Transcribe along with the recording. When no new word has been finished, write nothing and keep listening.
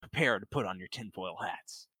prepare to put on your tinfoil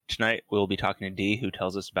hats. Tonight, we'll be talking to D, who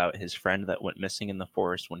tells us about his friend that went missing in the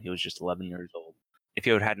forest when he was just 11 years old. If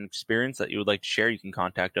you had an experience that you would like to share, you can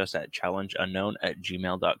contact us at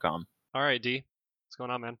challengeunknown@gmail.com. All right, D. What's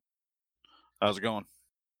going on, man? How's it going?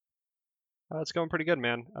 It's going pretty good,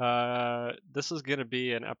 man. This is going to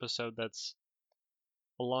be an episode that's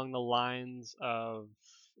along the lines of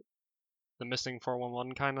the Missing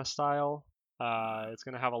 411 kind of style. It's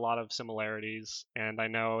going to have a lot of similarities, and I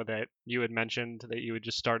know that you had mentioned that you had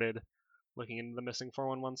just started looking into the Missing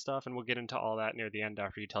 411 stuff, and we'll get into all that near the end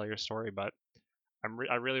after you tell your story, but I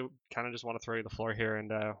really kind of just want to throw you the floor here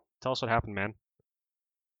and tell us what happened, man.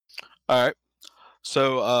 All right.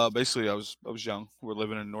 So basically, I was young. We're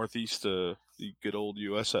living in Northeast, the good old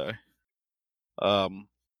USA.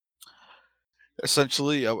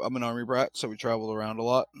 Essentially, I'm an Army brat, so we traveled around a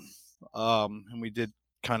lot, and we did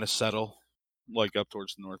kind of settle like up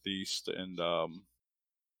towards the Northeast, and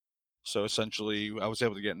so essentially, I was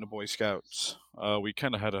able to get into Boy Scouts. We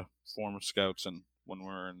kind of had a form of Scouts when we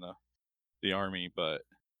were in the Army, but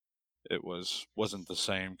it wasn't the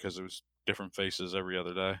same because it was different faces every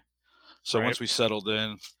other day. So Right. once we settled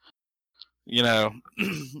in, I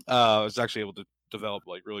was actually able to develop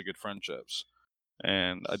like really good friendships,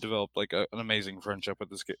 and I developed like an amazing friendship with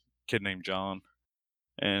this kid named John,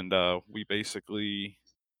 and we basically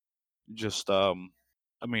just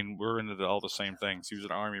we're into all the same things. He was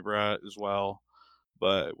an Army brat as well,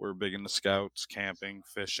 but we're big into Scouts, camping,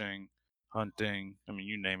 fishing, hunting. I mean,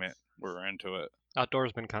 you name it, we're into it.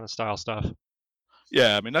 Outdoorsman kind of style stuff.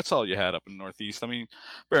 Yeah, I mean, that's all you had up in the Northeast. I mean,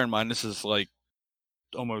 bear in mind, this is like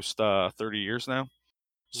almost 30 years now.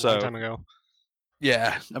 So, Long time ago.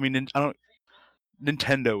 Yeah, I mean,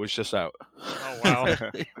 Nintendo was just out. Oh,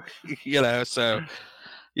 wow. So,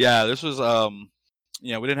 yeah, this was, we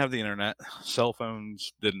didn't have the internet. Cell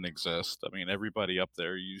phones didn't exist. I mean, everybody up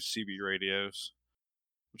there used CB radios,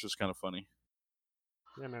 which was kind of funny.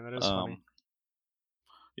 Yeah, man, that is funny.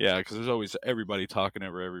 Yeah, because there's always everybody talking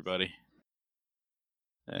over everybody.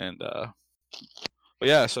 And, but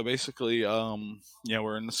yeah, so basically,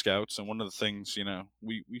 we're in the Scouts, and one of the things,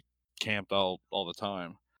 we camped all the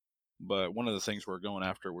time, but one of the things we're going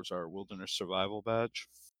after was our wilderness survival badge,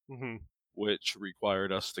 which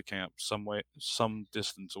required us to camp some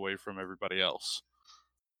distance away from everybody else.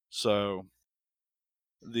 So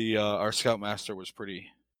our scoutmaster was pretty,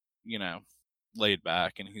 laid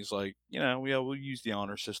back, and he's like, we'll use the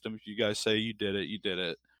honor system. If you guys say you did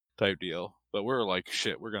it type deal. But we're like,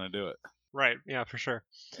 shit, we're gonna do it. Right, yeah, for sure.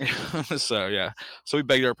 So yeah, so we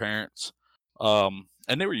begged our parents, and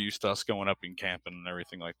they were used to us going up and camping and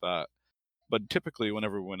everything like that. But typically,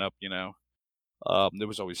 whenever we went up, there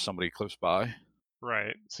was always somebody close by.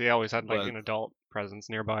 Right. So you always had like an adult presence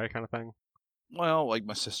nearby, kind of thing. Well, like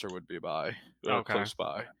my sister would be by, close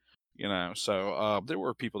by, So there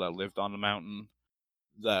were people that lived on the mountain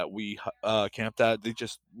that we camped at. They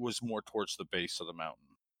just was more towards the base of the mountain.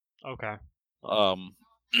 Okay.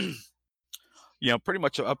 Pretty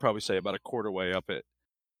much, I'd probably say about a quarter way up it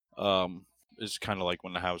is kind of like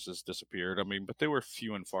when the houses disappeared. I mean, but they were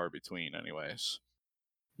few and far between anyways.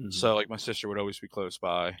 Mm-hmm. So like my sister would always be close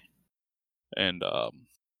by. And,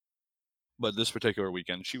 but this particular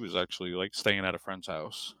weekend, she was actually like staying at a friend's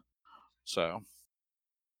house. So,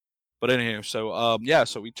 but anyhow,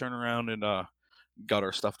 so we turned around and, got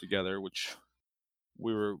our stuff together, which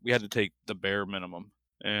we had to take the bare minimum.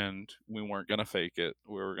 And we weren't going to fake it.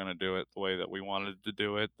 We were going to do it the way that we wanted to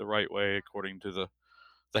do it, the right way, according to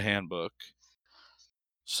the handbook.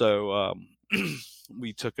 So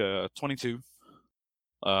we took a 22,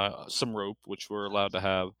 some rope, which we're allowed to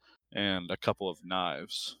have, and a couple of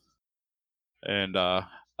knives. And I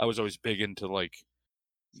was always big into, like,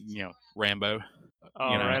 Rambo.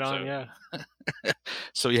 Oh, right on, yeah.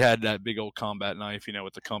 So he had that big old combat knife,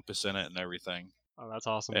 with the compass in it and everything. Oh, that's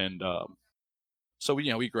awesome. And so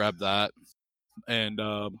we grabbed that, and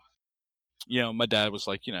my dad was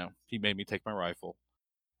like, he made me take my rifle.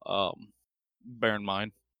 Bear in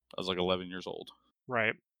mind, I was like 11 years old.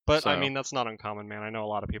 Right, but I mean that's not uncommon, man. I know a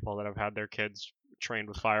lot of people that have had their kids trained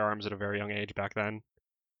with firearms at a very young age back then.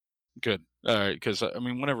 Good, all right, because I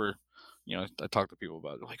mean, whenever I talk to people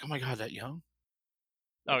about it, they're like, oh my god, that young.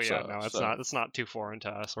 Oh yeah, no, it's not too foreign to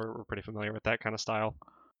us. We're pretty familiar with that kind of style.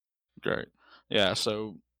 Great, yeah.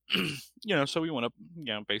 So. So we went up,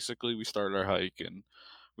 basically we started our hike, and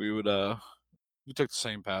we took the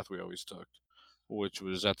same path we always took, which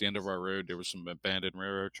was at the end of our road, there was some abandoned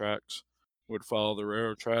railroad tracks. We would follow the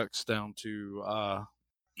railroad tracks down to,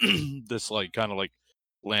 this like kind of like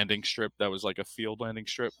landing strip that was like a field landing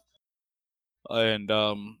strip. And,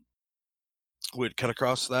 we'd cut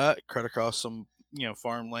across some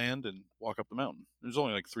farmland and walk up the mountain. It was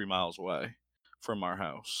only like 3 miles away from our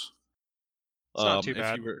house. It's not too If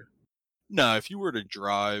bad. if you were to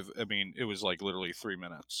drive, I mean, it was like literally 3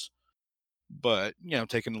 minutes. But,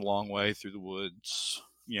 taking the long way through the woods,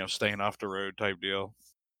 staying off the road type deal.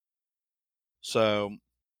 So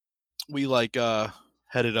we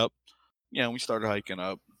headed up, we started hiking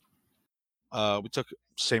up. We took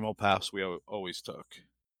same old paths we always took.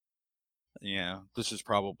 Yeah, this is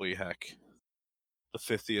probably the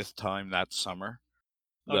 50th time that summer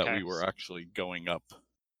that Okay. we were actually going up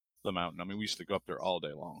the mountain. I mean, we used to go up there all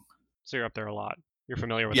day long. So you're up there a lot. You're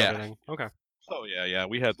familiar with Yeah. everything. Okay. Oh yeah.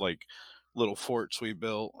 We had like little forts we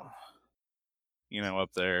built,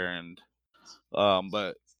 up there, and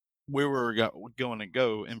but where we were going to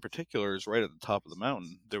go in particular is right at the top of the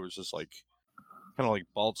mountain. There was this like kind of like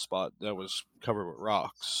bald spot that was covered with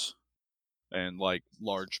rocks and like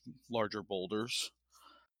larger boulders.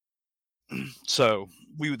 So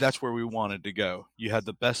that's where we wanted to go. You had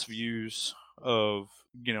the best views of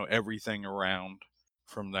everything around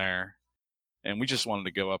from there, and we just wanted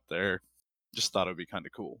to go up there. Just thought it would be kind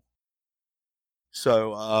of cool.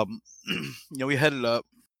 So we headed up.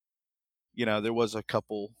 There was a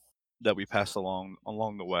couple that we passed along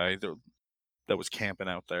the way that was camping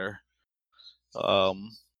out there.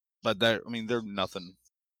 But they're nothing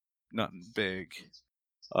big.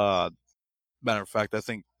 Matter of fact, I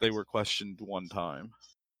think they were questioned one time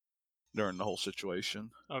during the whole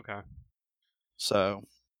situation. Okay. So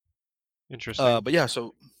interesting. But yeah,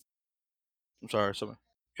 so I'm sorry, you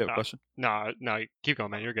have a question? No, keep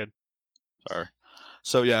going, man. You're good. Sorry.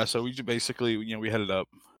 So yeah, so we basically we headed up,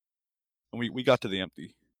 and we got to the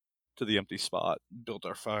empty spot, built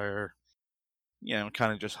our fire,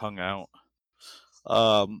 kind of just hung out.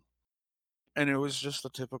 And it was just a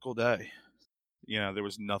typical day. There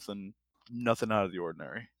was nothing out of the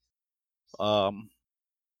ordinary. One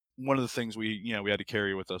of the things we had to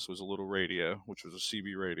carry with us was a little radio, which was a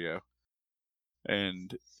CB radio.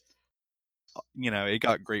 And it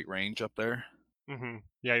got great range up there. Mm-hmm.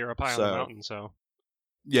 Yeah, you're up high on the mountain, so.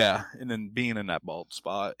 Yeah, and then being in that bald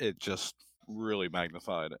spot, it just really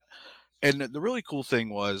magnified it. And the really cool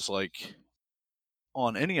thing was, like,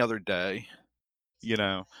 on any other day,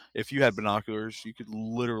 if you had binoculars, you could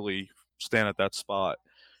literally stand at that spot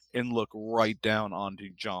and look right down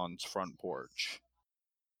onto John's front porch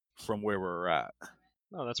from where we were at.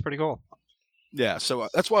 Oh, that's pretty cool. Yeah, so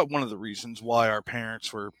that's one of the reasons why our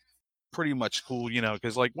parents were pretty much cool,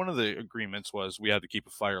 because like one of the agreements was we had to keep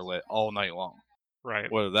a fire lit all night long.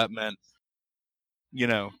 Right. Whether that meant,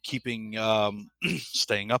 keeping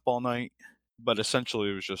staying up all night, but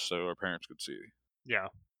essentially it was just so our parents could see. Yeah.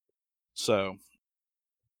 So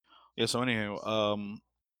yeah, so anyhow,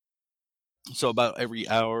 so about every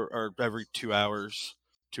hour or every 2 hours,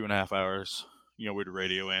 2.5 hours, we'd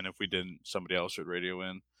radio in. If we didn't, somebody else would radio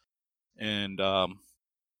in. And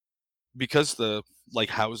because the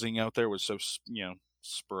housing out there was so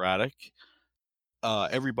sporadic,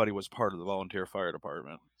 everybody was part of the volunteer fire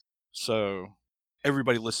department. So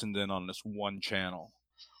everybody listened in on this one channel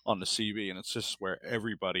on the CB, and it's just where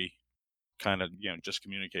everybody kind of just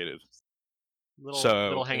communicated.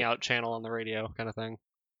 Little hangout channel on the radio kind of thing.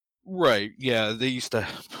 Right. Yeah, they used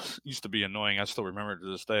to be annoying. I still remember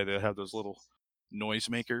to this day. They have those little noise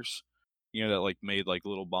makers, that made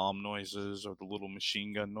little bomb noises or the little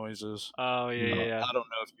machine gun noises. Oh yeah. I don't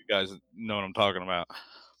know if you guys know what I'm talking about,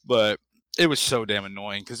 but it was so damn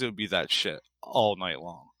annoying because it would be that shit all night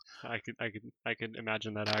long. I could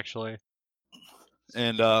imagine that actually.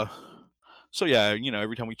 And so yeah,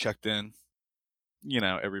 every time we checked in,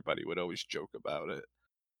 everybody would always joke about it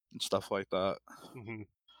and stuff like that. Mm-hmm.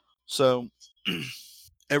 So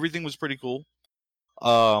everything was pretty cool.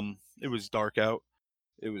 It was dark out.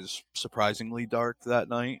 It was surprisingly dark that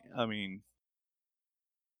night. I mean,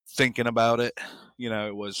 thinking about it,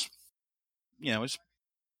 it was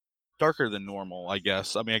darker than normal, I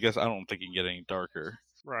guess. I mean, I don't think it can get any darker.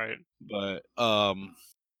 Right. But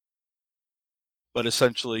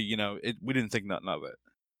essentially, we didn't think nothing of it.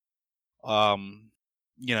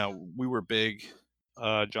 We were big.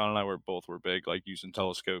 John and I were big, like using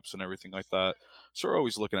telescopes and everything like that. So we're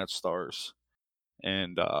always looking at stars.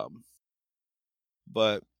 And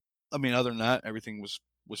but I mean, other than that, everything was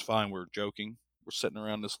fine. We were joking. We're sitting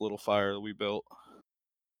around this little fire that we built,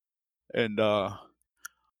 and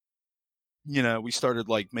we started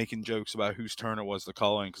making jokes about whose turn it was to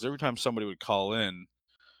call in, because every time somebody would call in,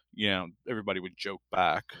 everybody would joke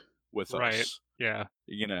back with us. Yeah.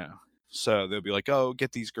 So they'll be like, "Oh,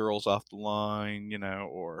 get these girls off the line,"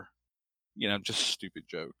 or just stupid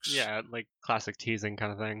jokes. Yeah, like classic teasing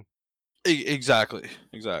kind of thing. Exactly.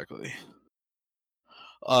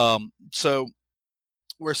 So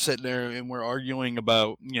we're sitting there and we're arguing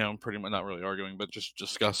about, pretty much not really arguing, but just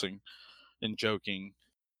discussing and joking,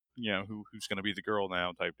 who's going to be the girl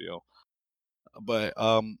now type deal. But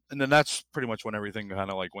and then that's pretty much when everything kind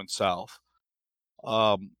of like went south.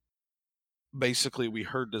 Basically we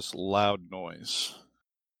heard this loud noise.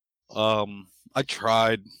 I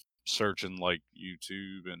tried searching like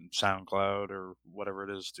YouTube and SoundCloud or whatever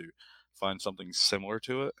it is to find something similar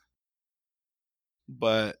to it,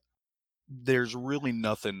 but there's really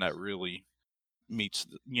nothing that really meets,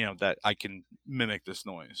 that I can mimic this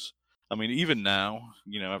noise. I mean, even now,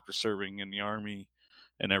 after serving in the Army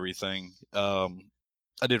and everything, I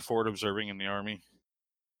did forward observing in the Army,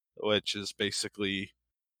 which is basically,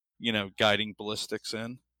 guiding ballistics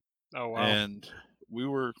in. Oh wow. And we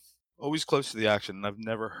were always close to the action, and I've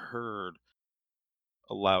never heard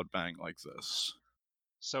a loud bang like this.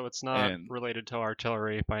 So it's not And related to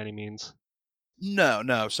artillery by any means.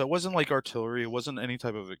 no. So it wasn't like artillery. It wasn't any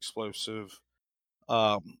type of explosive.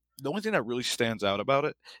 The only thing that really stands out about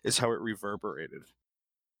it is how it reverberated.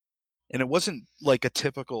 And it wasn't like a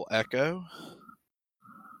typical echo.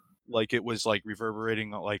 Like it was like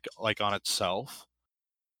reverberating like on itself.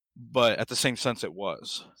 But at the same sense it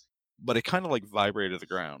was. But it kind of like vibrated the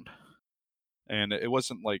ground. And it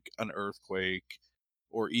wasn't like an earthquake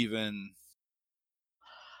or even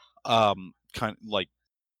kind of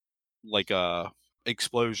like a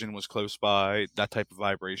explosion was close by, that type of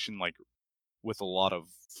vibration, like with a lot of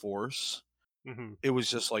force. Mm-hmm. It was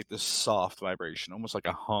just like this soft vibration, almost like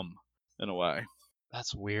a hum in a way.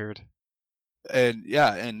 That's weird. And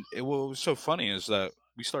yeah, and what was so funny is that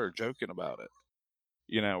we started joking about it.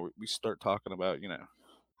 We start talking about,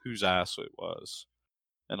 whose ass it was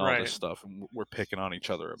and all Right. this stuff, and we're picking on each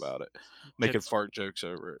other about it, making Kids- fart jokes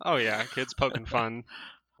over it. Oh yeah, kids poking fun,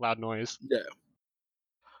 loud noise. Yeah.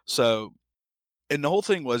 So, and the whole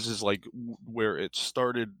thing is like where it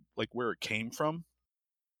started, like where it came from.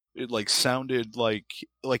 It like sounded like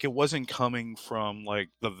it wasn't coming from like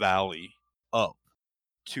the valley up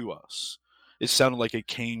to us. It sounded like it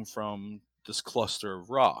came from this cluster of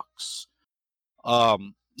rocks.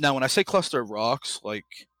 Now when I say cluster of rocks, like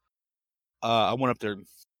I went up there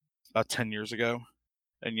about 10 years ago,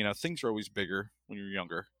 and things are always bigger when you're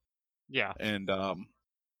younger. Yeah. And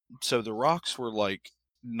so the rocks were like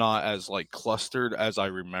not as like clustered as I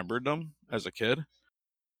remembered them as a kid,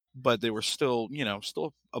 but they were still,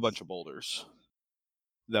 still a bunch of boulders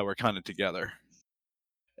that were kind of together.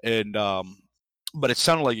 And but it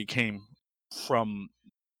sounded like it came from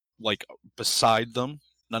like beside them,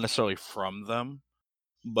 not necessarily from them,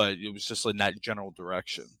 but it was just in that general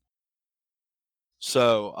direction.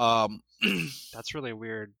 So That's really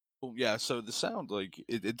weird. yeah, so the sound, like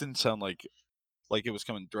it didn't sound like it was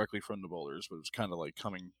coming directly from the boulders, but it was kind of like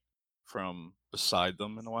coming from beside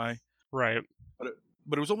them in a way. Right.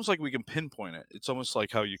 But it was almost like we can pinpoint it. It's almost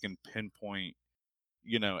like how you can pinpoint,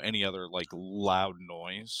 any other like loud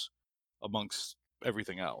noise amongst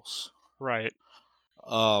everything else. Right.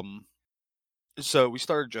 So we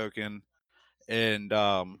started joking and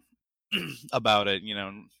about it,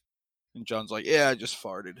 and John's like, "Yeah, I just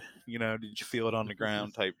farted. Did you feel it on the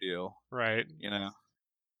ground?" type deal. Right.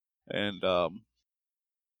 And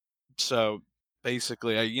so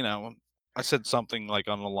basically, I said something like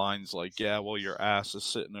on the lines like, "Yeah, well, your ass is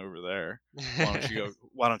sitting over there.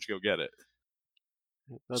 Why don't you go get it?"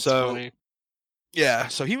 That's So funny. yeah,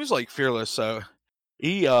 so he was like fearless. So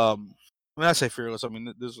he, when I say fearless, I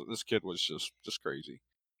mean this kid was just crazy.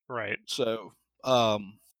 Right. So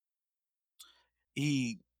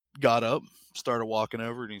he got up, started walking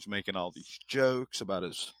over, and he's making all these jokes about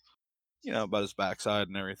his, about his backside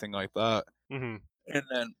and everything like that. Mm-hmm. And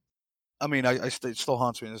then, I mean, it still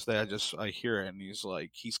haunts me to this day. I hear it, and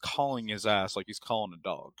he's calling his ass like he's calling a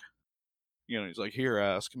dog. He's like, "Here,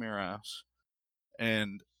 ass, come here, ass,"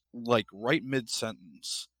 and like right mid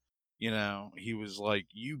sentence, he was like,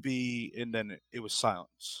 "You be," and then it was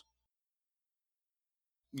silence.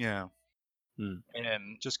 Yeah.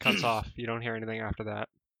 And Just cuts off. You don't hear anything after that.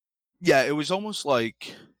 yeah, it was almost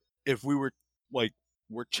like if we were like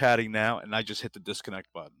we're chatting now, and I just hit the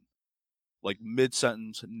disconnect button, like mid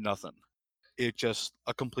sentence, nothing. It just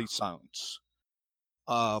a complete silence.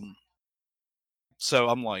 So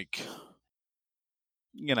I'm like,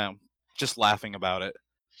 just laughing about it,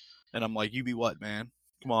 and I'm like, "You be what, man?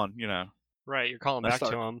 Come on, Right. You're calling I back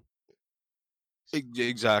start- to him.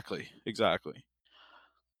 Exactly.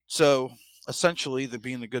 So essentially,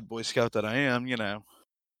 being the good Boy Scout that I am,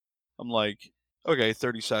 I'm like, okay,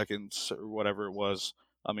 30 seconds or whatever it was.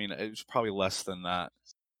 I mean, it was probably less than that.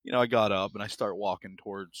 I got up and I start walking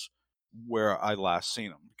towards where I last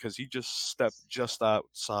seen him, because he just stepped just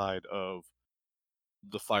outside of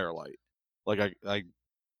the firelight. Like I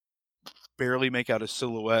barely make out his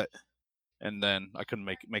silhouette, and then I couldn't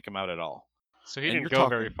make him out at all. So he And didn't you're go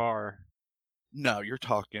very talking- far. No, you're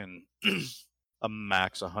talking a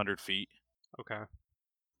max 100 feet. Okay.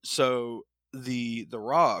 So the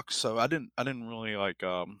rocks. So I didn't really like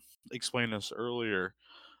explain this earlier,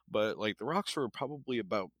 but like the rocks were probably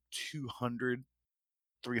about 200,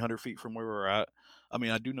 300 feet from where we're at. I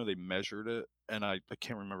mean, I do know they measured it, and I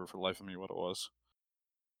can't remember for the life of me what it was.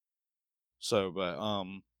 So,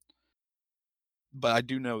 but I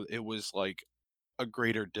do know it was like a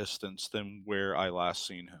greater distance than where I last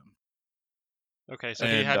seen him. Okay, so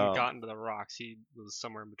he And, hadn't gotten to the rocks. He was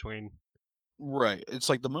somewhere in between. Right. It's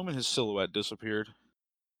like the moment his silhouette disappeared,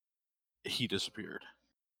 he disappeared.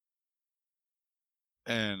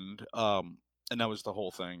 And that was the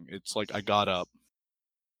whole thing. It's like I got up,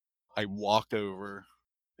 I walked over,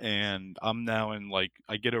 and I'm now in like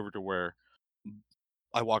I get over to where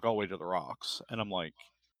I walk all the way to the rocks, and I'm like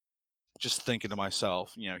just thinking to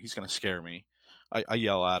myself, he's gonna scare me. I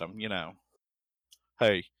yell at him,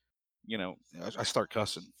 hey, I start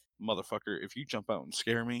cussing, motherfucker, if you jump out and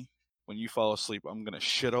scare me when you fall asleep, I'm gonna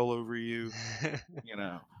shit all over you,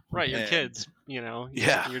 Right, you're and- kids, you're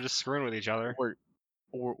Yeah. just screwing with each other.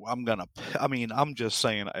 or I'm just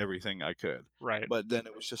saying everything I could. Right. But then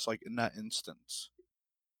it was just like in that instance,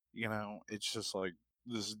 it's just like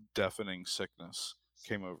this deafening sickness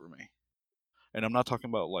came over me. And I'm not talking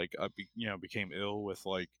about like I became ill with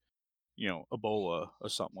like, Ebola or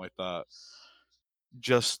something like that.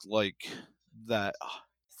 Just like that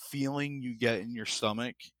feeling you get in your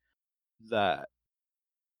stomach that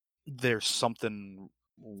there's something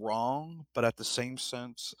wrong, but at the same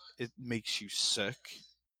sense, it makes you sick.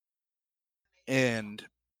 And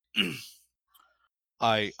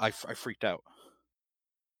I freaked out.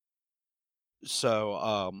 So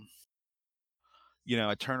I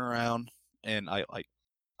turn around and I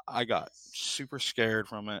got super scared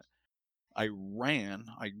from it. I ran,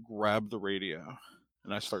 I grabbed the radio,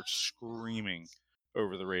 and I start screaming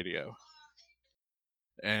over the radio.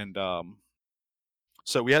 And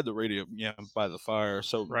so we had the radio, by the fire.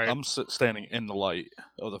 So Right. I'm standing in the light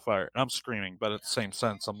of the fire, and I'm screaming, but at the same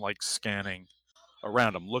sense, I'm like scanning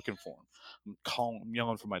around. I'm looking for him. I'm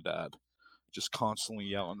yelling for my dad, just constantly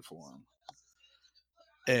yelling for him.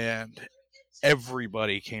 And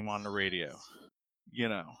everybody came on the radio.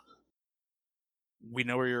 We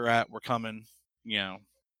know where you're at. We're coming. We're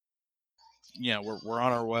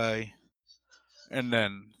on our way. And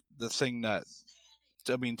then the thing that,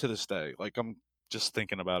 I mean, to this day, like I'm just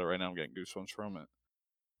thinking about it right now. I'm getting goosebumps from it.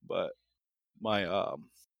 But my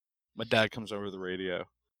dad comes over the radio,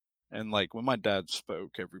 and like when my dad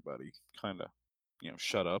spoke, everybody kind of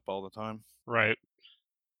shut up all the time. Right.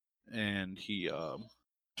 And he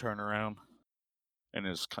turned around, and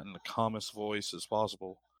his kind of the calmest voice as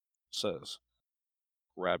possible says,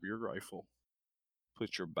 "Grab your rifle,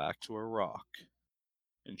 put your back to a rock,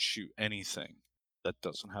 and shoot anything that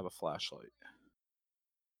doesn't have a flashlight."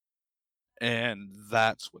 And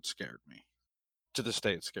that's what scared me. To this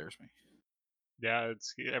day, it scares me. Yeah,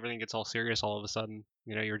 everything gets all serious all of a sudden.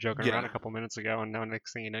 You were joking around a Yeah. couple minutes ago, and now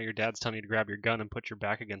next thing you know, your dad's telling you to grab your gun and put your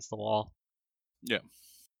back against the wall.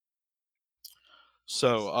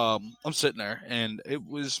 So I'm sitting there, and it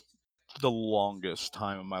was the longest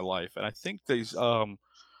time of my life. And I think these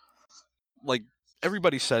like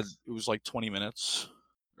everybody said it was like 20 minutes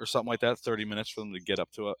or something like that, 30 minutes for them to get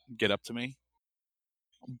up to me.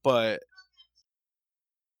 But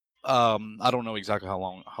I don't know exactly how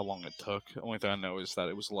long it took. The only thing I know is that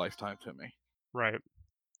it was a lifetime to me. Right.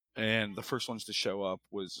 And the first ones to show up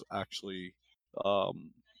was actually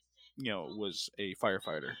was a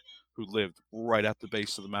firefighter who lived right at the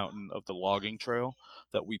base of the mountain of the logging trail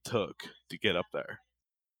that we took to get up there.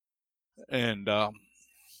 And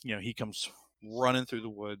he comes running through the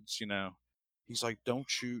woods. He's like, "Don't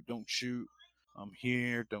shoot, don't shoot. I'm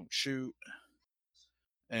here, don't shoot."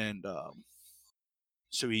 And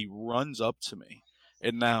so he runs up to me,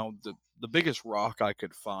 and now the biggest rock I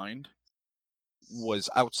could find was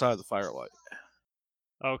outside the firelight.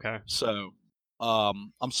 Okay. So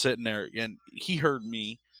I'm sitting there, and he heard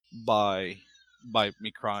me by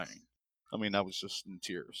me crying. I mean, I was just in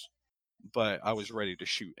tears, but I was ready to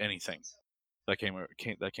shoot anything that came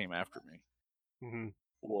after me, Hmm.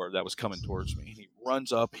 or that was coming towards me. And he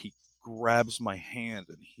runs up, he grabs my hand,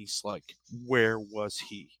 and he's like, "Where was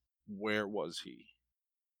he? Where was he?"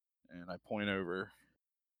 And I point over,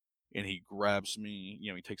 and he grabs me.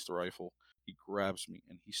 He takes the rifle, he grabs me,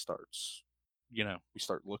 and he starts. We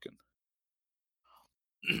start looking.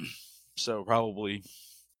 So probably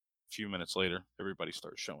a few minutes later, everybody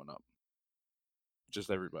starts showing up.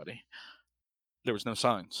 Just everybody. There was no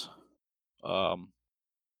signs.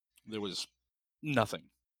 There was nothing.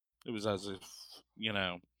 It was as if,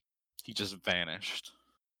 he just vanished.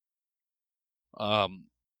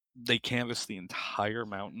 They canvassed the entire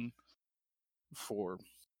mountain for,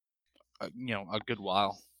 a good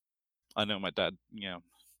while. I know my dad,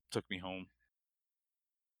 took me home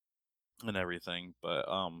and everything, but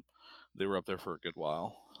they were up there for a good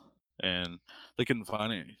while, and they couldn't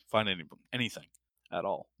find anything at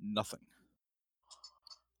all. Nothing.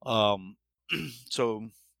 So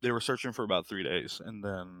they were searching for about 3 days, and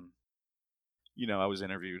then, I was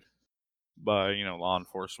interviewed by, law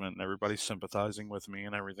enforcement, and everybody sympathizing with me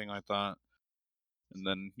and everything like that. And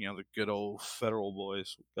then, the good old federal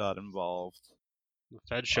boys got involved. The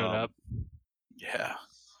Fed showed up. Yeah.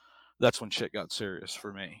 That's when shit got serious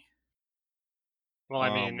for me. Well, I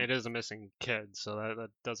mean, it is a missing kid, so that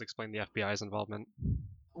does explain the FBI's involvement.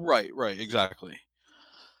 Right, exactly.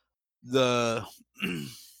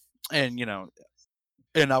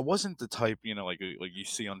 And I wasn't the type, like you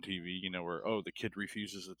see on TV, where, the kid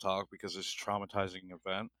refuses to talk because it's a traumatizing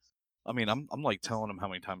event. I mean, I'm like telling him how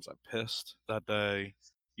many times I pissed that day,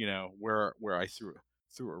 where I threw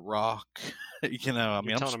a rock, I mean, You're I'm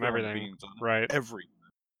telling him spilling everything, beans on right?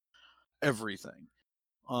 everything.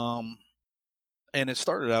 And it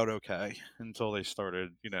started out okay until they started,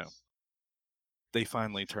 they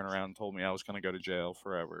finally turned around and told me I was going to go to jail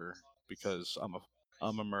forever because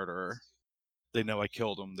I'm a murderer. They know I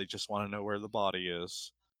killed him. They just want to know where the body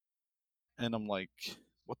is. And I'm like,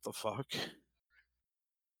 what the fuck?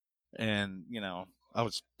 And, I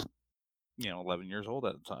was, 11 years old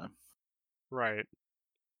at the time. Right.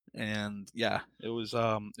 And yeah, it was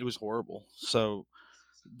horrible. So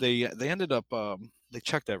they ended up, they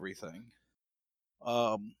checked everything.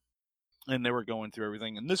 And they were going through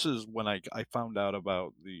everything. And this is when I found out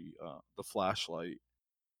about the flashlight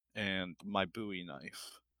and my Bowie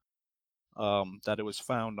knife. That it was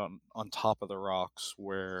found on top of the rocks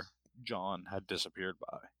where John had disappeared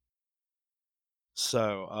by.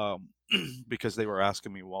 So, because they were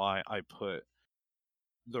asking me why I put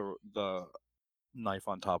the knife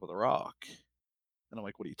on top of the rock, and I'm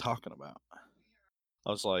like, "What are you talking about?"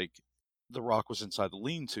 I was like, "The rock was inside the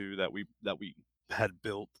lean-to that we had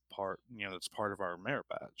built that's part of our merit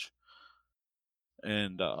badge."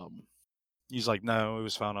 And he's like, "No, it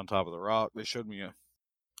was found on top of the rock." They showed me a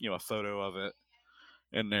photo of it,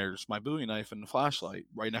 and there's my Bowie knife and the flashlight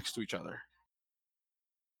right next to each other.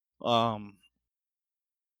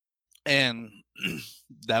 And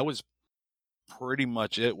that was pretty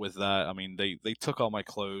much it with that. I mean, they took all my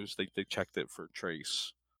clothes. They checked it for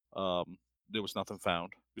trace. There was nothing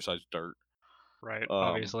found besides dirt. Right.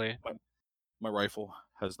 Obviously. My rifle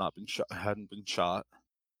has not been shot. Hadn't been shot.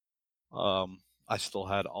 I still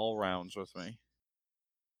had all rounds with me.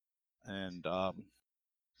 And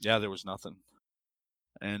yeah, there was nothing.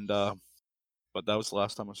 And but that was the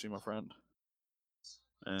last time I see my friend.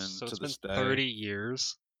 And So to it's this been day, 30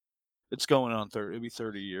 years. it's going on 30. It'll be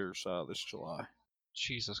 30 years this July.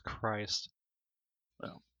 Jesus Christ.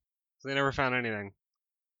 No. So they never found anything.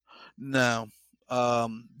 No.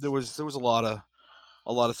 There was a lot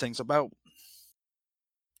of things. About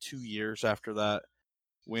 2 years after that,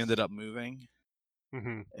 we ended up moving,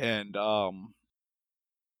 Mm-hmm. and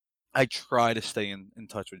I try to stay in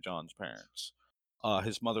touch with John's parents.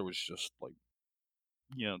 His mother was just like,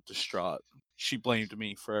 distraught. She blamed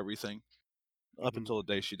me for everything up until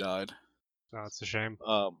the day she died. Oh, it's a shame.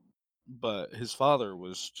 But his father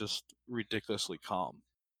was just ridiculously calm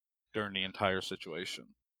during the entire situation.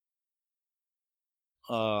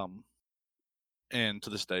 And to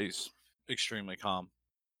this day, he's extremely calm.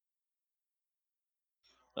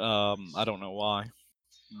 I don't know why,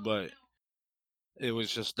 but it was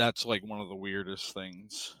just, that's like one of the weirdest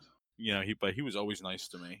things. But he was always nice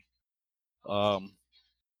to me.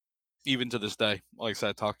 Even to this day, like I said,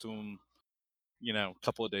 I talked to him, a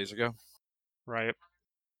couple of days ago. Right.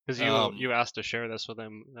 Because you asked to share this with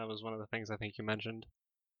him. That was one of the things I think you mentioned.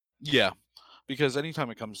 Yeah, because anytime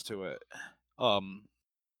it comes to it, I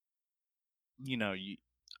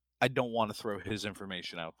don't want to throw his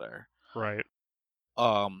information out there. Right.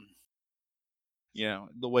 The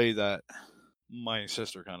way that my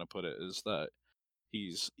sister kind of put it is that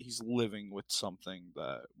he's living with something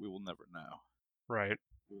that we will never know. Right.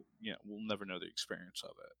 We'll never know the experience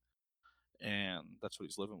of it, and that's what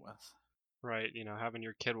he's living with. Right. Having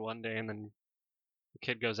your kid one day and then the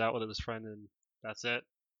kid goes out with his friend and that's it.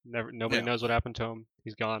 Nobody knows what happened to him.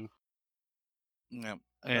 He's gone. Yeah,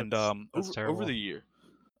 and That's over the years,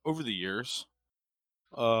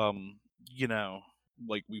 you know,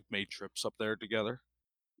 like we've made trips up there together.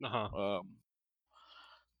 Uh-huh.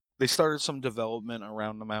 They started some development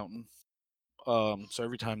around the mountain. So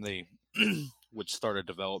every time they would start a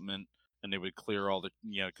development and they would clear all the,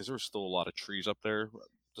 because there was still a lot of trees up there,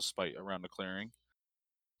 despite around the clearing.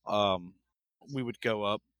 We would go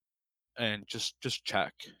up and just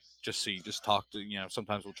check, just see, just talk to,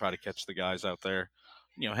 sometimes we'll try to catch the guys out there.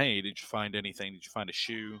 Hey, did you find anything? Did you find a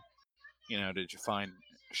shoe? Did you find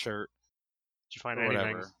a shirt Did you find or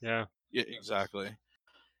anything? whatever? Yeah. Yeah, exactly.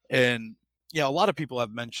 And a lot of people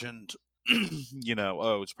have mentioned,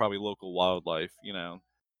 oh, it's probably local wildlife,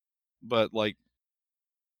 but like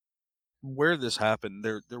where this happened,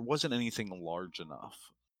 there wasn't anything large enough.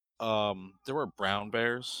 There were brown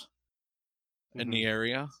bears in the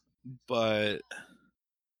area, but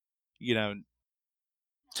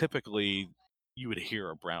typically you would hear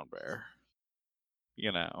a brown bear.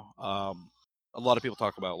 A lot of people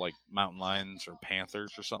talk about like mountain lions or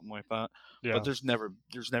panthers or something like that, Yeah. but there's never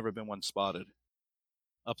been one spotted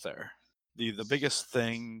up there. The biggest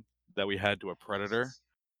thing that we had to a predator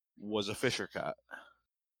was a fisher cat.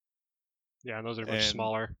 Yeah, and those are much And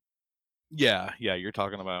smaller. yeah, you're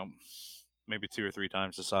talking about maybe 2 or 3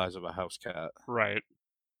 times the size of a house cat. Right.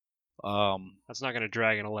 Um, That's not going to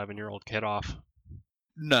drag an 11-year-old kid off.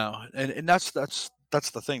 no, and that's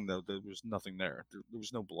the thing though. There was nothing there. There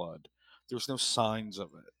was no blood. There was no signs of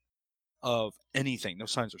it, of anything. No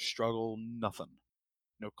signs of struggle. Nothing.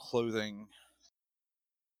 No clothing.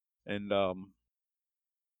 And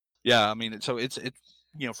yeah, I mean, so it's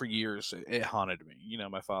for years it haunted me.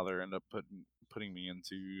 My father ended up putting me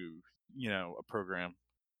into a program,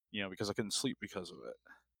 because I couldn't sleep because of it.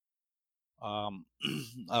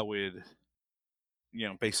 I would,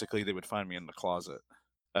 basically they would find me in the closet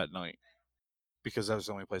at night because that was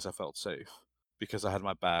the only place I felt safe because I had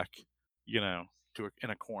my back, in a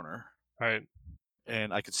corner, Right.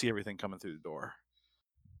 and I could see everything coming through the door.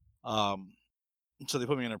 So they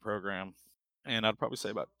put me in a program, and I'd probably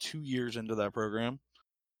say about 2 years into that program,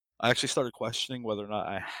 I actually started questioning whether or not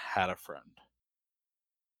I had a friend.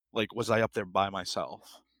 Like, was I up there by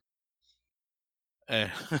myself?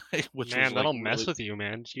 And which Man, was like that'll mess really, with you,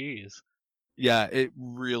 man. Jeez. yeah, it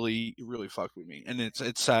really fucked with me. And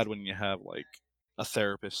it's sad when you have like a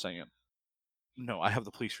therapist saying, "No, I have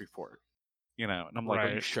the police report," and I'm like, "Are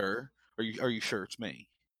you Right. sure? Are you sure it's me?"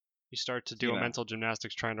 You start to do a know? mental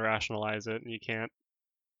gymnastics trying to rationalize it, and you can't.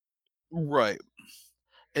 Right.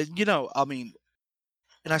 And I mean,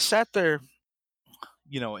 and I sat there,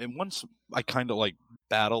 and once I kind of like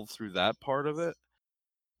battled through that part of it,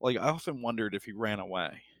 like I often wondered if he ran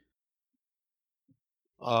away.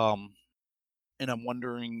 And I'm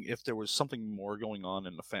wondering if there was something more going on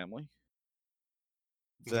in the family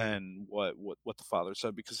than what the father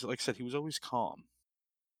said, because like I said, he was always calm.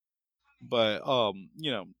 But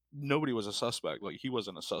nobody was a suspect. Like he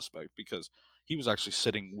wasn't a suspect because he was actually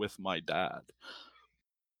sitting with my dad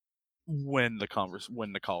when the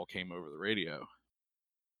call came over the radio.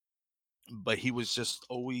 But he was just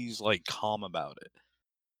always like calm about it.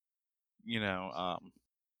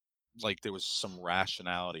 Like there was some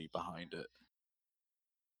rationality behind it.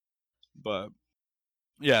 But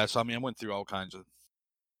yeah, so I mean, I went through all kinds of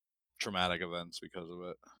traumatic events because of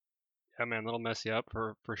it. Yeah, man, that'll mess you up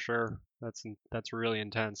for sure. That's really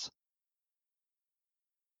intense.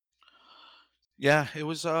 Yeah, it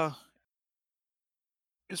was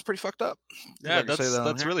pretty fucked up. If I Yeah, can say that on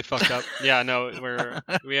that's here. really fucked up. Yeah, no,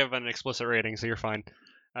 we have an explicit rating, so you're fine.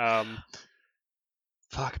 Fuck,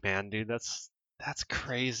 man, dude, that's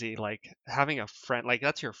crazy. Like having a friend, like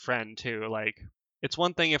that's your friend too. Like it's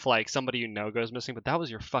one thing if like somebody you know goes missing, but that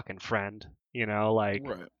was your fucking friend. Like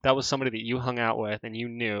Right. that was somebody that you hung out with and you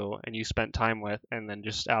knew and you spent time with, and then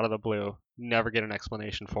just out of the blue, never get an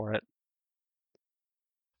explanation for it.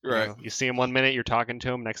 Right. You see him 1 minute, you're talking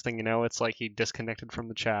to him. Next thing you know, it's like he disconnected from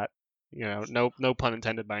the chat. No pun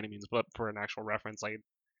intended by any means, but for an actual reference, like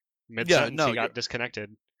mid sentence, no, he got disconnected.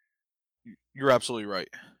 You're absolutely right.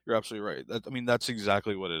 You're absolutely right. I mean, that's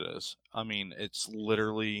exactly what it is. I mean, it's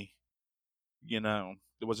literally,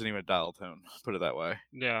 it wasn't even a dial tone. Put it that way.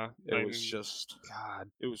 Yeah, It was just,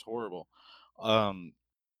 God. it was horrible. And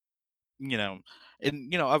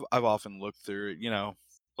I've often looked through it.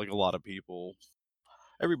 Like a lot of people,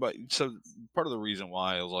 everybody. So part of the reason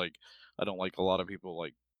why I was like, I don't like a lot of people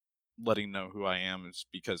like letting know who I am is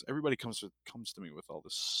because everybody comes to me with all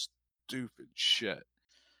this stupid shit.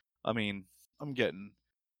 I mean, I'm getting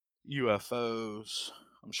UFOs.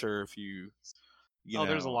 I'm sure if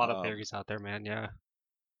there's a lot of theories out there, man. Yeah.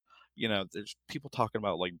 There's people talking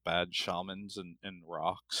about like bad shamans and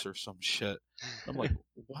rocks or some shit. I'm like,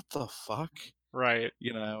 what the fuck? Right.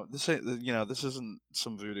 This ain't, this isn't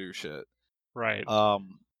some voodoo shit. Right.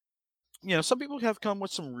 Some people have come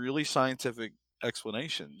with some really scientific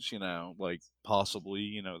explanations. Like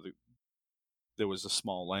possibly, there was a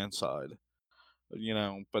small landslide. But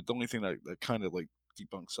the only thing that kind of like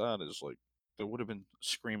debunks that is like there would have been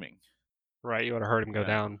screaming. Right. You would have heard him go Yeah.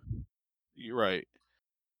 down. You're right.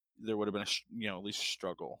 There would have been at least a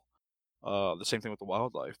struggle. The same thing with the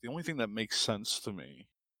wildlife. The only thing that makes sense to me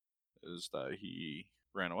is that he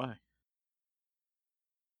ran away.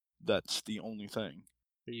 That's the only thing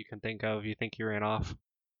that you can think of. You think he ran off?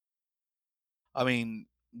 I mean,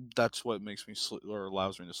 that's what makes me sleep or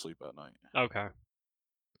allows me to sleep at night. Okay.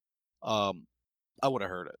 I would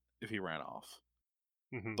have heard it if he ran off,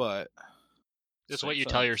 Mm-hmm. but It's same what you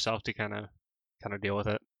tell thing. yourself to kind of deal with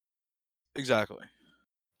it. Exactly.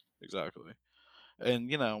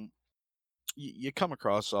 And you come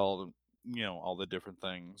across all the different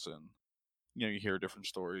things, and you hear different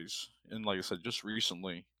stories. And like I said, just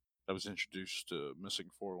recently, I was introduced to Missing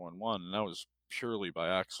 411, and that was purely by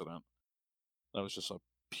accident. That was just a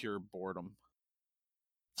pure boredom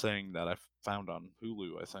thing that I found on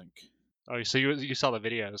Hulu, I think. Oh, so you saw the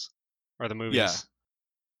videos or the movies?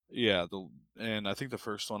 Yeah, and I think the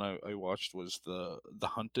first one I watched was the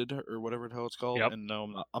Hunted or whatever the hell it's called. Yep. And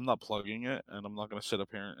no, I'm not plugging it, and I'm not gonna sit up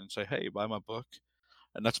here and say, hey, buy my book.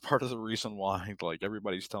 And that's part of the reason why like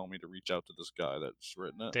everybody's telling me to reach out to this guy that's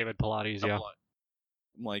written it. David Pilates, yeah.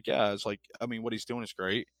 I'm like, yeah, it's like I mean what he's doing is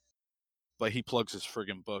great, but he plugs his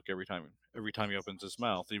friggin' book every time he opens his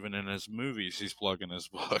mouth. Even in his movies, he's plugging his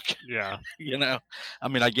book. Yeah. I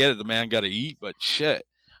mean, I get it. The man got to eat, but shit,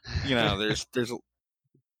 there's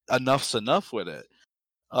enough's enough with it.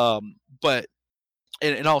 But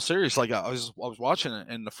in all seriousness, like I was watching it,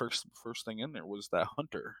 and the first thing in there was that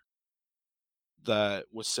hunter that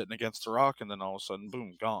was sitting against the rock, and then all of a sudden,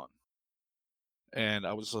 boom, gone. And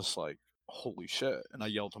I was just like, holy shit! And I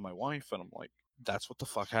yelled to my wife, and I'm like, that's what the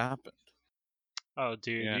fuck happened. Oh,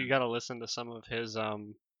 dude, Yeah. you got to listen to some of his how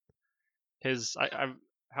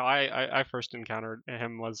I first encountered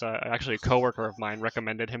him was actually a coworker of mine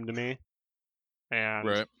recommended him to me, and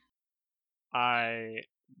Right. I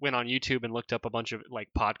went on YouTube and looked up a bunch of like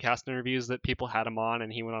podcast interviews that people had him on,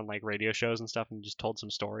 and he went on like radio shows and stuff and just told some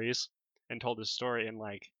stories and told his story, and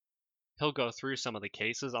like he'll go through some of the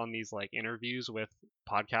cases on these like interviews with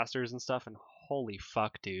podcasters and stuff, and holy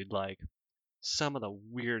fuck, dude, like some of the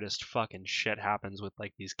weirdest fucking shit happens with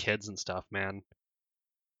like these kids and stuff, man.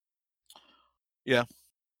 Yeah.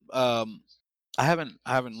 I haven't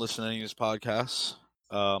listened to any of his podcasts.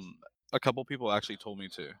 A couple people actually told me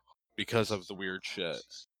to because of the weird shit.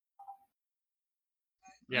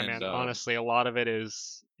 Yeah, And, man. Honestly, a lot of it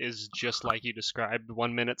is just like you described.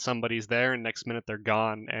 1 minute somebody's there, and next minute they're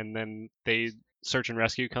gone, and then search and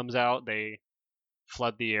rescue comes out. They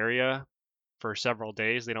flood the area for several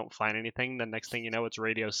days. They don't find anything. The next thing you know, it's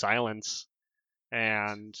radio silence,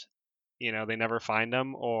 and they never find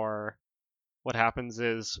them. Or what happens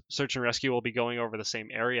is search and rescue will be going over the same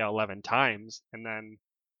area 11 times, and then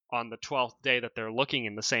on the 12th day that they're looking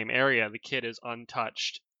in the same area, the kid is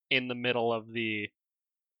untouched in the middle of the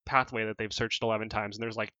pathway that they've searched 11 times,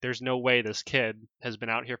 and there's no way this kid has been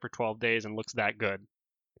out here for 12 days and looks that good.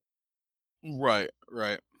 Right.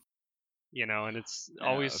 And it's Yeah,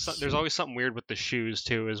 always there's always something weird with the shoes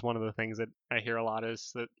too. Is one of the things that I hear a lot,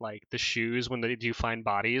 is that like the shoes, when they do find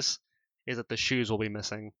bodies, is that the shoes will be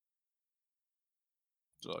missing.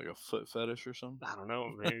 Is it like a foot fetish or something? I don't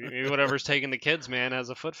know, maybe whatever's taking the kids, man, has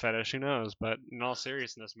a foot fetish. Who knows? But in all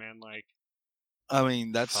seriousness, man, like, I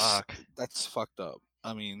mean, that's fucked up.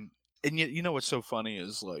 I mean, and you know what's so funny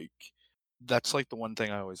is like that's like the one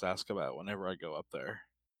thing I always ask about whenever I go up there.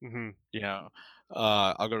 Mm-hmm.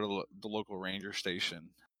 I'll go to the local ranger station,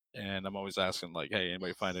 and I'm always asking like, "Hey,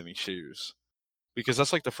 anybody find any shoes?" Because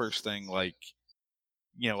that's like the first thing, like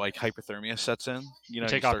like hypothermia sets in. You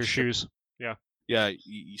take off your shoes. Yeah,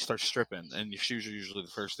 you start stripping, and your shoes are usually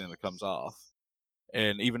the first thing that comes off.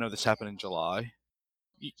 And even though this happened in July,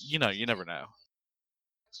 you never know.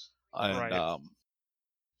 And Right.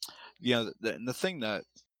 the thing that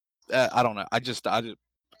I don't know, I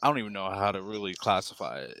don't even know how to really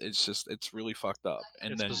classify it. It's really fucked up.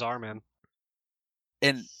 And It's then bizarre, man.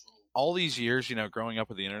 and all these years, growing up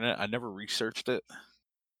with the internet, I never researched it.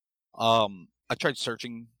 I tried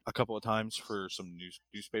searching a couple of times for some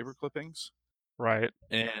newspaper clippings. Right.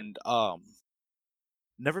 And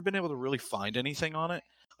never been able to really find anything on it.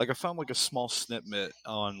 Like I found like a small snippet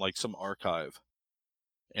on like some archive,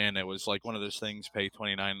 and it was like one of those things, pay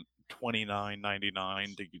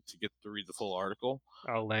 $29.99 to get to read the full article.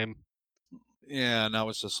 Oh, lame. Yeah, and I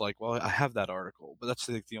was just like, well, I have that article, but that's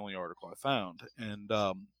the only article I found. And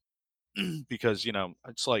because,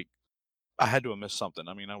 it's like I had to have missed something.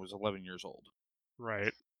 I mean, I was 11 years old.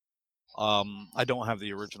 Right. I don't have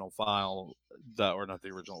the original file or not the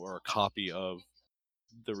original, or a copy of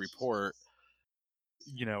the report,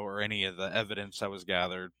 or any of the evidence that was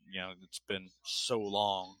gathered. It's been so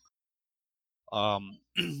long.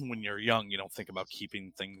 When you're young, you don't think about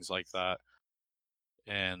keeping things like that.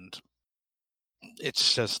 And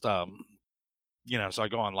it's just, so I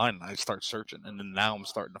go online and I start searching, and then now I'm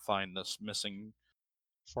starting to find this missing,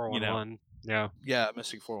 411. Yeah.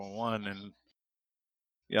 missing 411. And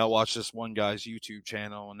I watch this one guy's YouTube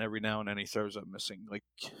channel, and every now and then he throws up missing, like,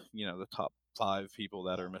 the top 5 people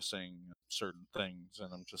that are missing certain things,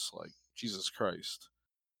 and I'm just like, Jesus Christ.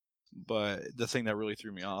 But the thing that really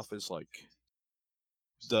threw me off is like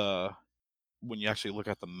when you actually look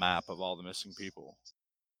at the map of all the missing people.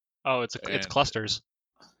 Oh, it's clusters.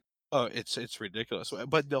 Oh, it's ridiculous.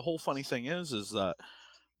 But the whole funny thing is that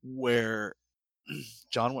where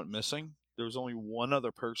John went missing, there was only one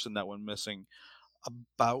other person that went missing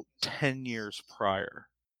about 10 years prior.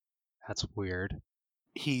 That's weird.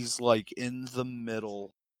 He's like in the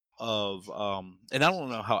middle of and I don't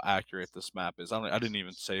know how accurate this map is. I didn't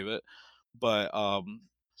even save it, but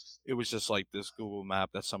it was just like this Google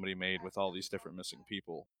map that somebody made with all these different missing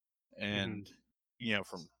people, and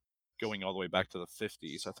from going all the way back to the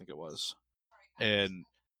 50s, I think it was. And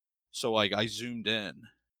so like I zoomed in,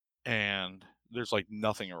 and there's like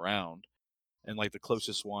nothing around, and like the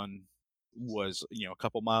closest one was a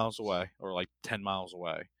couple miles away, or like 10 miles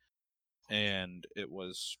away, and it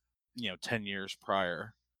was 10 years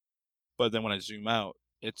prior. But then when I zoom out,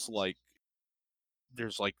 it's like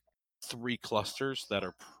there's like 3 clusters that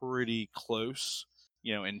are pretty close,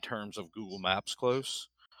 in terms of Google Maps close.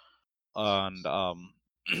 And and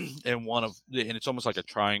it's almost like a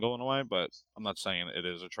triangle in a way, but I'm not saying it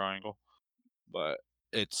is a triangle, but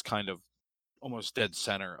it's kind of almost dead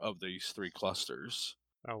center of these 3 clusters.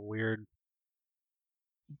 Oh, weird.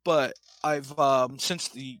 But I've since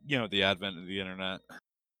the the advent of the internet,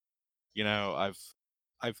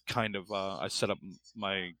 I've kind of I set up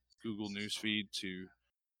my Google News feed to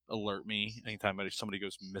alert me anytime somebody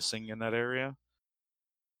goes missing in that area,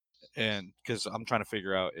 and because I'm trying to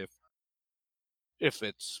figure out if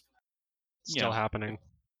it's Still happening.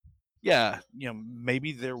 Yeah,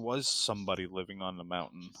 maybe there was somebody living on the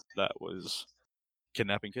mountain that was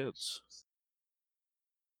kidnapping kids.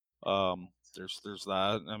 There's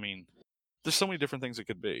that. I mean, there's so many different things it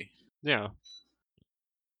could be. Yeah.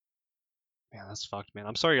 Man, that's fucked, man.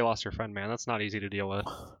 I'm sorry you lost your friend, man. That's not easy to deal with.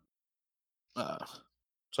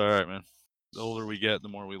 It's all right, man. The older we get, the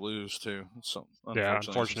more we lose too. So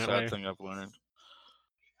unfortunately, it's a sad thing I've learned.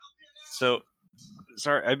 So,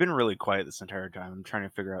 sorry, I've been really quiet this entire time. I'm trying to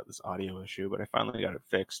figure out this audio issue, but I finally got it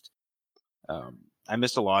fixed. I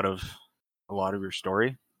missed a lot of your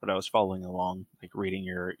story, but I was following along, like reading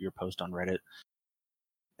your post on Reddit.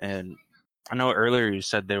 And I know earlier you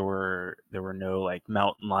said there were no like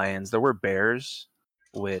mountain lions. There were bears,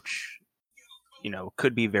 which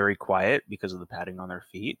could be very quiet because of the padding on their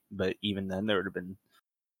feet. But even then, there would have been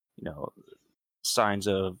signs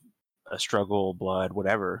of a struggle, blood,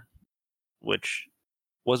 whatever, which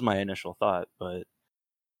was my initial thought. But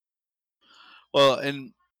well,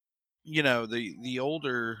 and the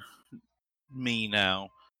older me now,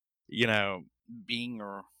 being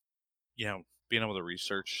able to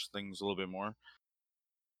research things a little bit more.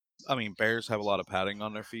 I mean, bears have a lot of padding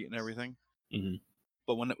on their feet and everything. Mm-hmm.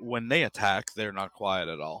 But when they attack, they're not quiet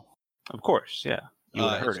at all. Of course, yeah, you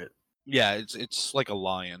would have heard it. Yeah, it's like a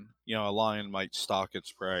lion. A lion might stalk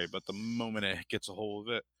its prey, but the moment it gets a hold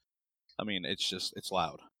of it, I mean, it's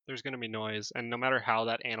loud. There's going to be noise, and no matter how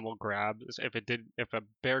that animal grabs, if a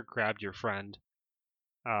bear grabbed your friend,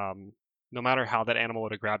 no matter how that animal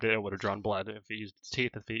would have grabbed it, it would have drawn blood. If it used its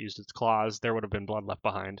teeth, if it used its claws, there would have been blood left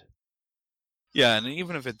behind. Yeah, and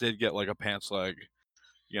even if it did get like a pants leg,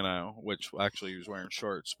 which actually he was wearing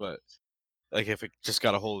shorts, but like if it just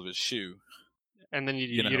got a hold of his shoe. And then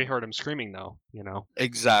you'd heard him screaming, though,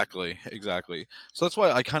 Exactly. So that's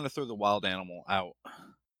why I kind of threw the wild animal out.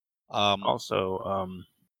 Also,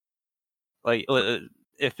 like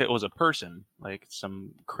if it was a person, like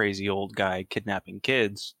some crazy old guy kidnapping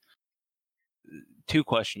kids, 2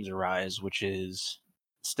 questions arise, which is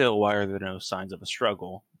still, why are there no signs of a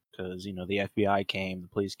struggle? Because the FBI came, the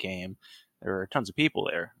police came, there were tons of people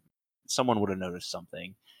there. Someone would have noticed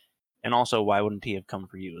something. And also, why wouldn't he have come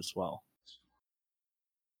for you as well?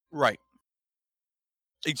 Right.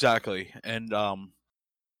 Exactly. And on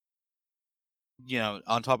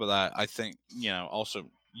top of that, I think also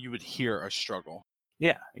you would hear a struggle.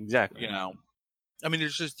 Yeah, exactly. You know, I mean,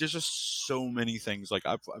 there's just so many things. Like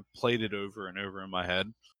I've played it over and over in my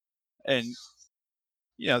head, and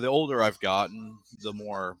the older I've gotten, the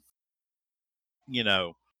more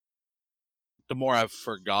the more I've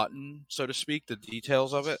forgotten, so to speak, the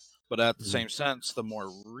details of it. But at the same sense, the more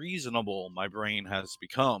reasonable my brain has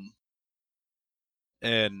become,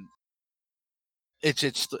 and it's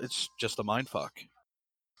just a mind fuck.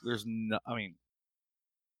 There's no, I mean,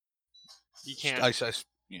 You can't.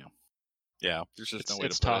 Yeah. There's just no way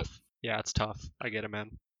It's to put tough. it. Yeah, it's tough. I get it,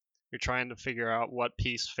 man. You're trying to figure out what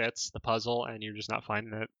piece fits the puzzle, and you're just not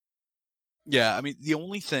finding it. Yeah, I mean, the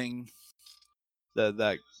only thing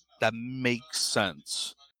that makes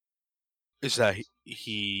sense is that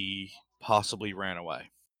he possibly ran away.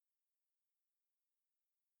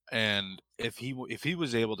 And if he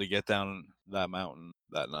was able to get down that mountain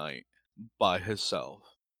that night by himself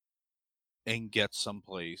and get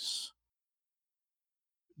someplace,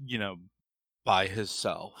 by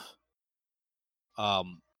himself,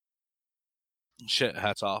 shit,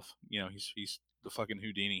 hats off. He's the fucking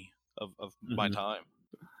Houdini of my time.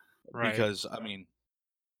 Right. Because I mean,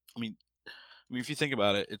 if you think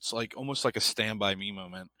about it, it's like almost like a Stand By Me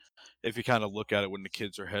moment. If you kind of look at it when the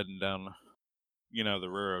kids are heading down, the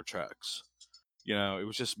railroad tracks. It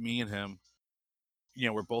was just me and him.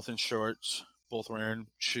 We're both in shorts, both wearing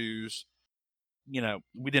shoes.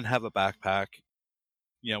 We didn't have a backpack.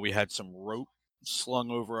 We had some rope slung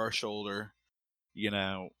over our shoulder.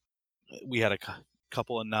 We had a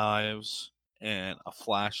couple of knives and a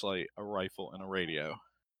flashlight, a rifle, and a radio.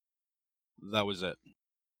 That was it.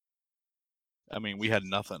 I mean, we had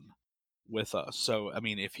nothing with us. So, I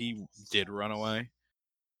mean, if he did run away,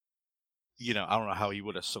 I don't know how he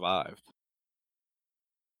would have survived.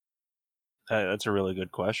 That's a really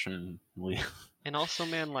good question. And also,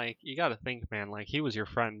 man, like, you gotta think, man, like, he was your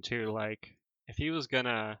friend too. Like, if he was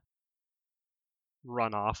gonna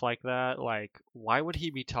run off like that, like, why would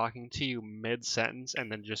he be talking to you mid-sentence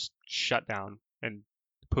and then just shut down and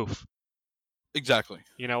poof? Exactly.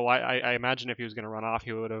 I imagine if he was gonna run off,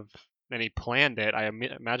 he would have, and he planned it. I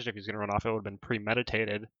imagine if he was gonna run off, it would have been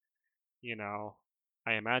premeditated.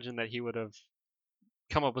 I imagine that he would have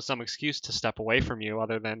come up with some excuse to step away from you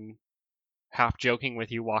other than half joking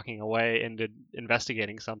with you walking away into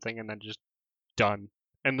investigating something and then just done.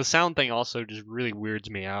 And the sound thing also just really weirds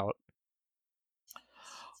me out.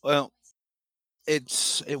 Well,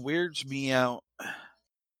 it weirds me out.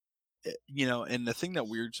 And the thing that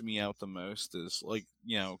weirds me out the most is like,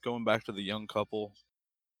 going back to the young couple,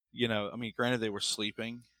 I mean, granted they were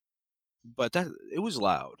sleeping, but it was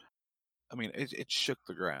loud. I mean, it shook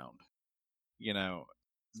the ground.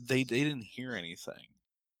 They didn't hear anything.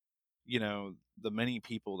 The many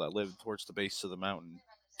people that lived towards the base of the mountain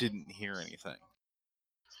didn't hear anything.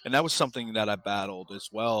 And that was something that I battled as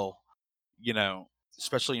well,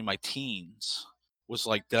 especially in my teens, was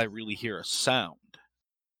like, did I really hear a sound?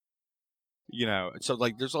 So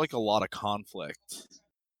like there's like a lot of conflict.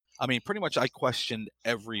 I mean, pretty much I questioned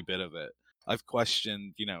every bit of it. I've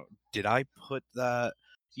questioned, did I put that,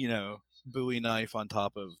 Bowie knife on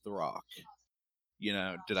top of the rock? Did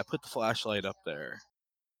I put the flashlight up there?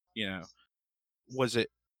 Was it,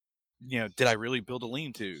 did I really build a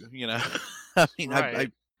lean-to? I mean, Right. I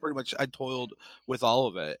pretty much, I toiled with all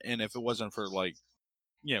of it. And if it wasn't for like,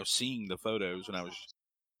 seeing the photos when I was,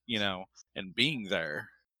 and being there,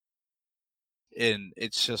 and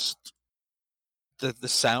it's just, the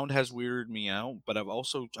sound has weirded me out, but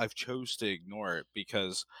I've chose to ignore it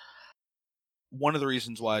because one of the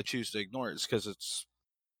reasons why I choose to ignore it is because it's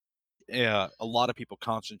a lot of people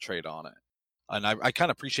concentrate on it, and I kind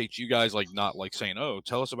of appreciate you guys like not like saying, oh,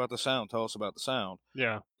 tell us about the sound,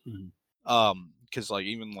 Yeah. because like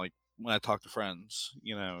even like when I talk to friends,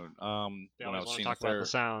 They when I always was want to seeing talk about the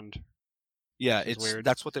sound. yeah, It's weird.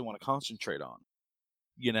 that's what they want to concentrate on,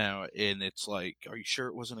 and it's like, are you sure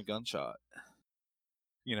it wasn't a gunshot?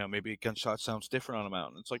 Maybe a gunshot sounds different on a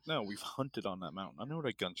mountain. It's like, no, we've hunted on that mountain. I know what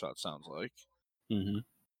a gunshot sounds like.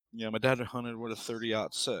 My dad had hunted with a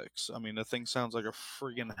 30-06. I mean, the thing sounds like a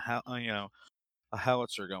friggin' a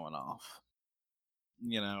howitzer going off.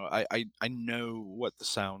 I know what the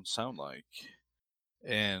sounds sound like,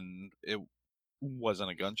 and it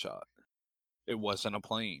wasn't a gunshot. It wasn't a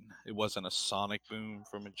plane. It wasn't a sonic boom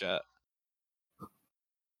from a jet.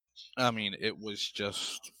 I mean, it was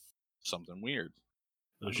just something weird.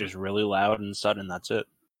 It was just really loud and sudden. That's it.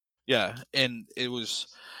 Yeah, and it was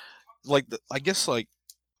like I guess like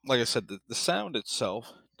I said, the sound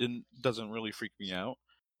itself doesn't really freak me out.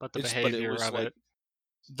 But the But it behavior was of like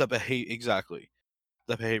it. exactly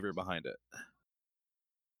the behavior behind it.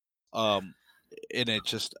 and it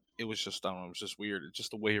was just, I don't know, it was just weird. It's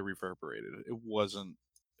just the way it reverberated. It wasn't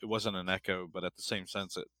an echo, but at the same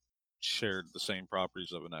sense, it shared the same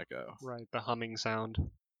properties of an echo. Right, the humming sound.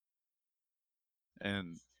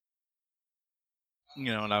 And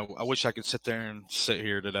and I wish I could sit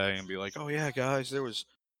here today and be like, oh yeah, guys,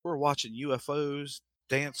 we're watching UFOs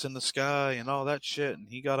dance in the sky and all that shit, and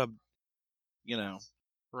he got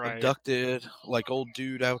Right. abducted, like old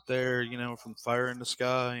dude out there, from Fire in the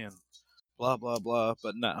Sky and blah blah blah.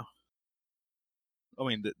 But no, I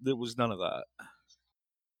mean, there was none of that.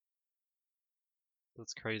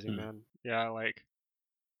 That's crazy, man. Yeah, like,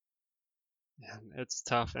 man, it's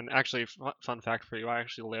tough. And actually, fun fact for you, I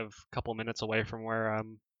actually live a couple minutes away from where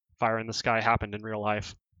Fire in the Sky happened in real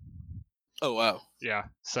life. Oh wow. Yeah,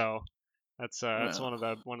 so that's one of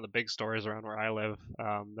the big stories around where I live.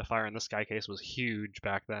 The Fire in the Sky case was huge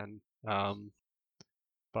back then.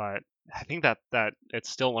 But I think that it's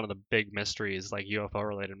still one of the big mysteries, like UFO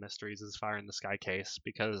related mysteries, is Fire in the Sky case,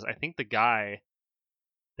 because I think the guy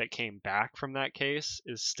that came back from that case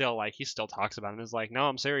is still like, he still talks about it and is like, no,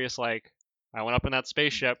 I'm serious, like I went up in that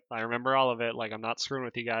spaceship, I remember all of it, like I'm not screwing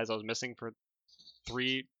with you guys. I was missing for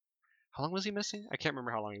how long was he missing? I can't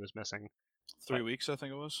remember how long he was missing. 3 weeks, I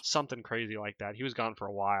think it was. Something crazy like that. He was gone for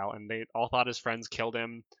a while, and they all thought his friends killed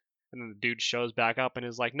him, and then the dude shows back up and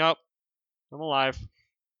is like, nope, I'm alive.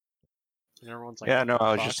 And everyone's like, yeah, no,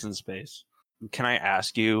 I was fuck? just in space. Can I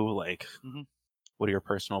ask you, like, Mhm. what are your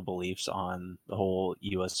personal beliefs on the whole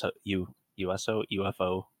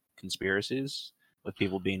UFO conspiracies with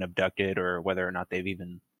people being abducted, or whether or not they've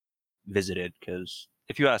even visited? Because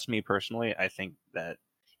if you ask me personally, I think that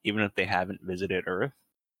even if they haven't visited Earth,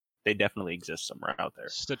 they definitely exist somewhere out there.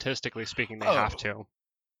 Statistically speaking, they have to.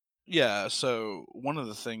 Yeah, so one of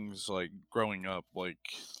the things, like, growing up, like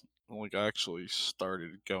I actually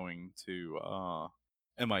started going to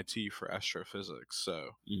MIT for astrophysics.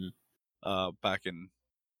 So back in,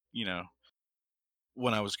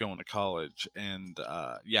 when I was going to college, and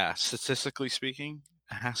yeah, statistically speaking,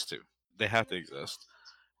 they have to exist.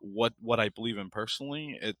 What I believe in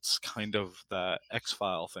personally, it's kind of that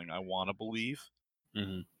X-File thing. I want to believe,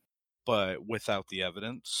 but without the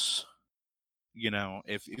evidence.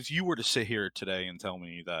 If you were to sit here today and tell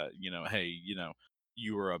me that, hey,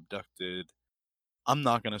 you were abducted, I'm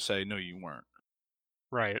not going to say, no, you weren't.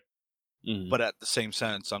 Right. But at the same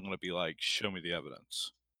sense, I'm going to be like, show me the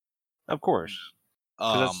evidence. Of course.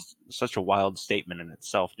 'Cause that's such a wild statement in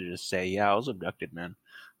itself to just say, yeah, I was abducted, man.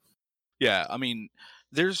 Yeah, I mean,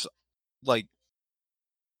 there's, like,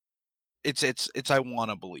 it's I want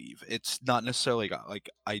to believe. It's not necessarily like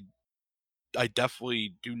I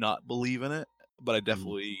definitely do not believe in it, but I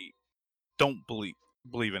definitely don't believe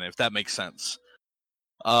in it, if that makes sense.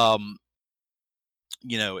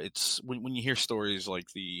 It's when you hear stories like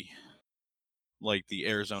the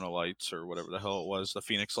Arizona Lights, or whatever the hell it was, the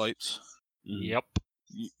Phoenix Lights. Yep.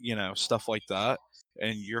 Stuff like that,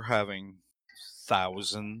 and you're having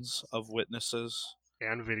thousands of witnesses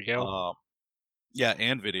and video. Yeah,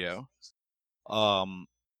 and video.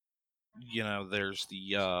 There's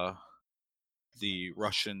the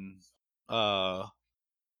Russian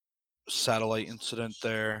satellite incident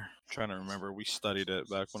there. I'm trying to remember, we studied it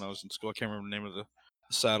back when I was in school. I can't remember the name of the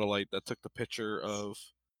satellite that took the picture of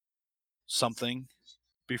something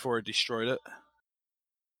before it destroyed it.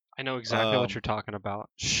 I know exactly what you're talking about.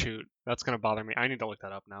 Shoot, that's gonna bother me. I need to look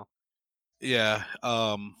that up now. Yeah.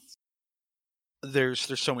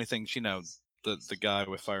 There's so many things. The guy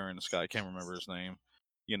with Fire in the Sky, I can't remember his name.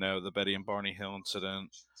 The Betty and Barney Hill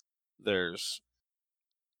incident. There's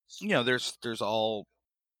all,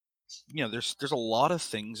 there's a lot of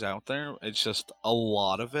things out there. It's just a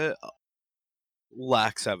lot of it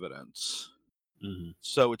lacks evidence.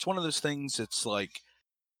 So it's one of those things. It's like,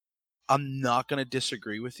 I'm not going to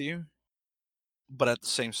disagree with you, but at the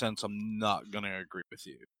same sense, I'm not going to agree with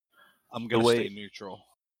you. I'm going to stay neutral.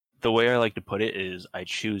 The way I like to put it is, I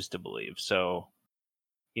choose to believe. So,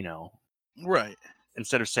 right.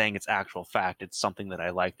 Instead of saying it's actual fact, it's something that I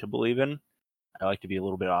like to believe in. I like to be a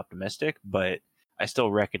little bit optimistic, but I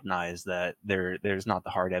still recognize that there's not the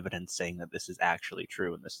hard evidence saying that this is actually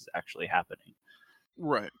true and this is actually happening.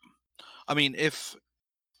 Right. I mean, if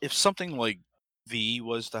something like V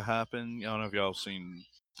was to happen, I don't know if y'all seen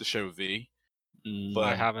the show V, but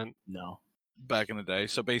I haven't. No. Back in the day,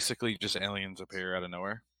 so basically just aliens appear out of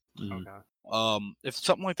nowhere. Okay. If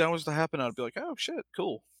something like that was to happen, I'd be like, oh shit,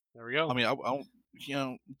 cool. There we go. I mean, I don't,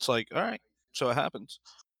 it's like, all right, so it happens.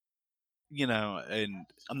 And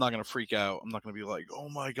I'm not gonna freak out. I'm not gonna be like, oh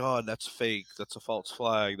my god, that's fake, that's a false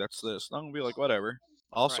flag, that's this. I'm gonna be like, whatever,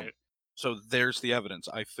 awesome. Right. So there's the evidence.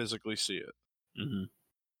 I physically see it.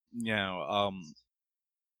 you know,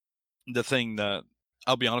 the thing that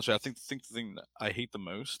I'll be honest with you, I think the thing that I hate the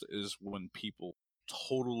most is when people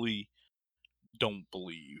totally don't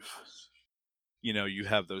believe. You know, you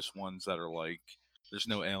have those ones that are like, "There's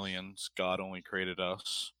no aliens. God only created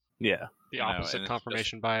us." Yeah. The You know, opposite and it's just,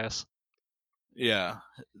 confirmation bias. yeah,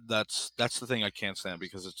 that's the thing I can't stand,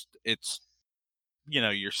 because it's you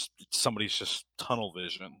know, somebody's just tunnel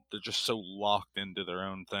vision. They're just so locked into their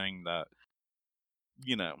own thing that,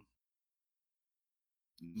 you know,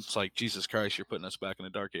 it's like, Jesus Christ, you're putting us back in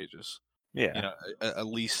the dark ages. Yeah. You know, at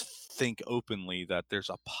least think openly that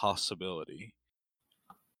there's a possibility.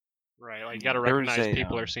 Right. Like you got to There was recognize a,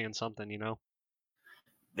 people are seeing something, you know?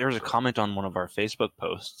 There was a comment on one of our Facebook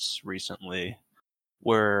posts recently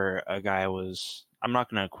where a guy was, I'm not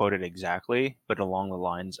going to quote it exactly, but along the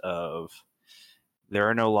lines of, there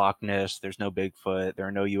are no Loch Ness, there's no Bigfoot, there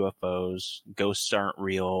are no UFOs, ghosts aren't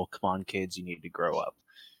real, come on kids, you need to grow up.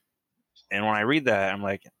 And when I read that, I'm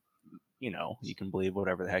like, you know, you can believe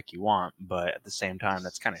whatever the heck you want, but at the same time,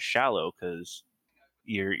 that's kind of shallow, because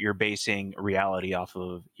you're basing reality off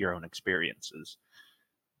of your own experiences.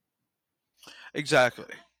 Exactly.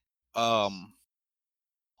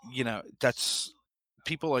 You know, that's,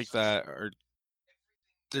 people like that are,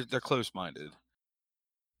 they're close-minded,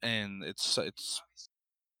 and it's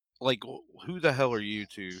like, who the hell are you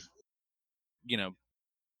to, you know,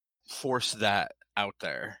 force that out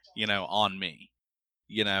there, you know, on me,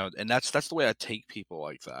 you know? And that's the way I take people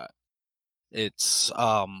like that. It's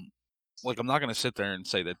like, I'm not going to sit there and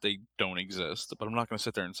say that they don't exist, but I'm not going to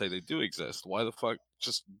sit there and say they do exist. Why the fuck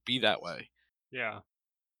just be that way? Yeah.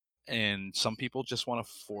 And some people just want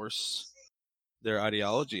to force their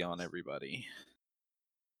ideology on everybody,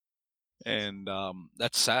 and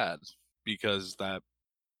that's sad, because that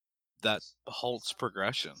halts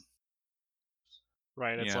progression.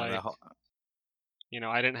 Right. It's You know, like, you know,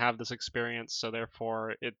 I didn't have this experience, so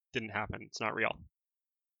therefore it didn't happen. It's not real.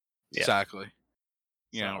 Yeah. exactly.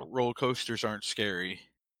 You know, So- roller coasters aren't scary,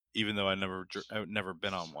 even though I've never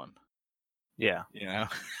been on one. Yeah. You know,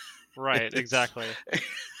 Right. It's- Exactly.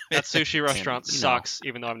 That sushi restaurant you know, sucks,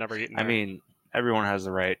 even though I've never eaten I there. mean, everyone has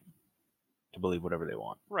the right to believe whatever they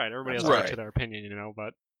want. Right. Everybody has That's a right right. to their opinion, you know,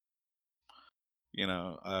 but You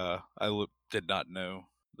know, did not know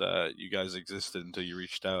that you guys existed until you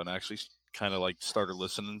reached out and actually kind of like started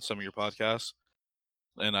listening to some of your podcasts,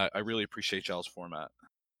 and I really appreciate y'all's format.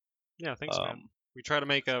 yeah, thanks, man. We try to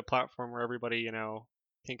make a platform where everybody, you know,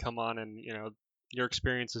 can come on and, you know, your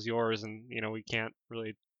experience is yours, and, you know, we can't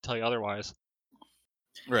really tell you otherwise.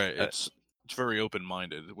 Right. It's very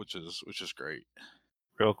open-minded, which is great.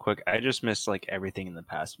 Real quick, I just missed like everything in the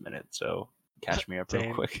past minute, so catch me up real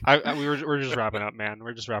Dane, quick. we're just wrapping up, man.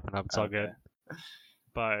 We're just wrapping up. It's all good. Okay.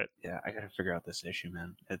 But Yeah, I gotta figure out this issue,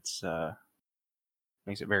 man. It's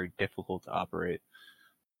makes it very difficult to operate.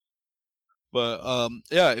 But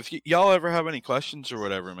yeah, if y'all ever have any questions or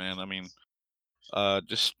whatever, man, I mean,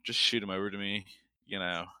 just shoot them over to me. You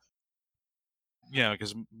know,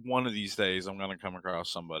 because one of these days I'm gonna come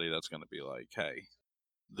across somebody that's gonna be like, "Hey,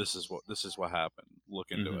 this is what happened.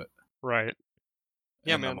 Look into Mhm. it." right,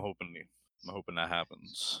 yeah, And man. I'm hoping that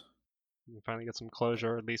happens. You finally get some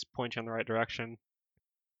closure, or at least point you in the right direction.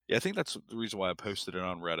 Yeah, I think that's the reason why I posted it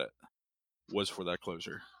on Reddit, was for that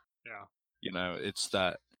closure. Yeah. You know, it's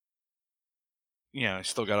that, I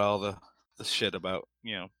still got all the shit about,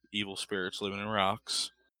 evil spirits living in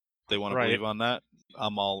rocks. They want to Right. believe on that.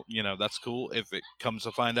 I'm all, that's cool. If it comes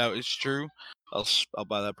to find out it's true, I'll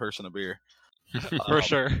buy that person a beer. For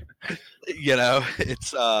sure.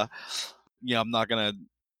 It's I'm not gonna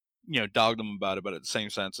dog them about it, but at the same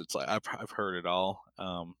sense, it's like I've heard it all.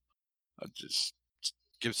 I just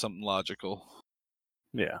give something logical,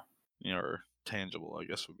 Yeah. or tangible, I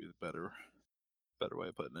guess would be the better way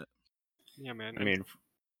of putting it. Yeah, man. I mean,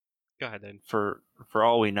 go ahead, then. for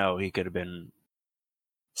all we know, he could have been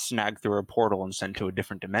snagged through a portal and sent to a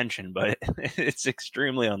different dimension, but it's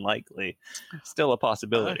extremely unlikely. Still a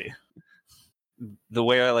possibility. The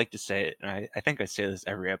way I like to say it, and I think I say this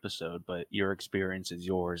every episode, but your experience is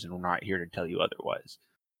yours, and we're not here to tell you otherwise.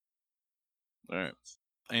 All right,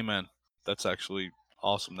 amen. That's actually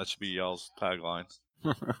awesome. That should be y'all's tagline.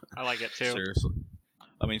 I like it too. Seriously,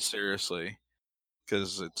 I mean seriously,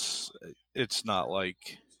 because it's not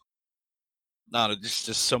like, it's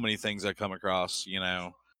just so many things I come across.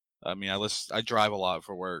 I mean, I drive a lot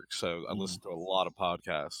for work, so I listen to a lot of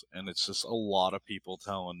podcasts, and it's just a lot of people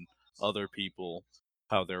telling other people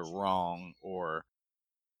how they're wrong, or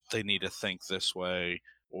they need to think this way,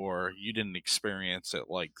 or you didn't experience it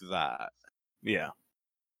like that. Yeah.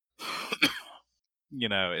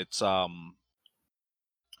 It's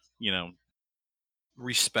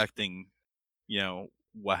respecting,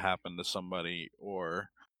 what happened to somebody or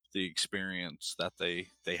the experience that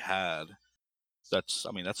they had. That's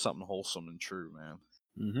something wholesome and true, man.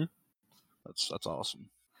 Mm-hmm. That's awesome.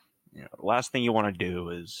 The last thing you want to do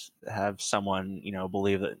is have someone,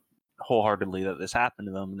 believe that wholeheartedly that this happened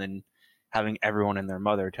to them, and then having everyone and their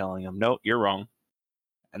mother telling them, "No, you're wrong,"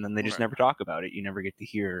 and then they just Right. never talk about it. You never get to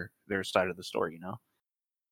hear their side of the story.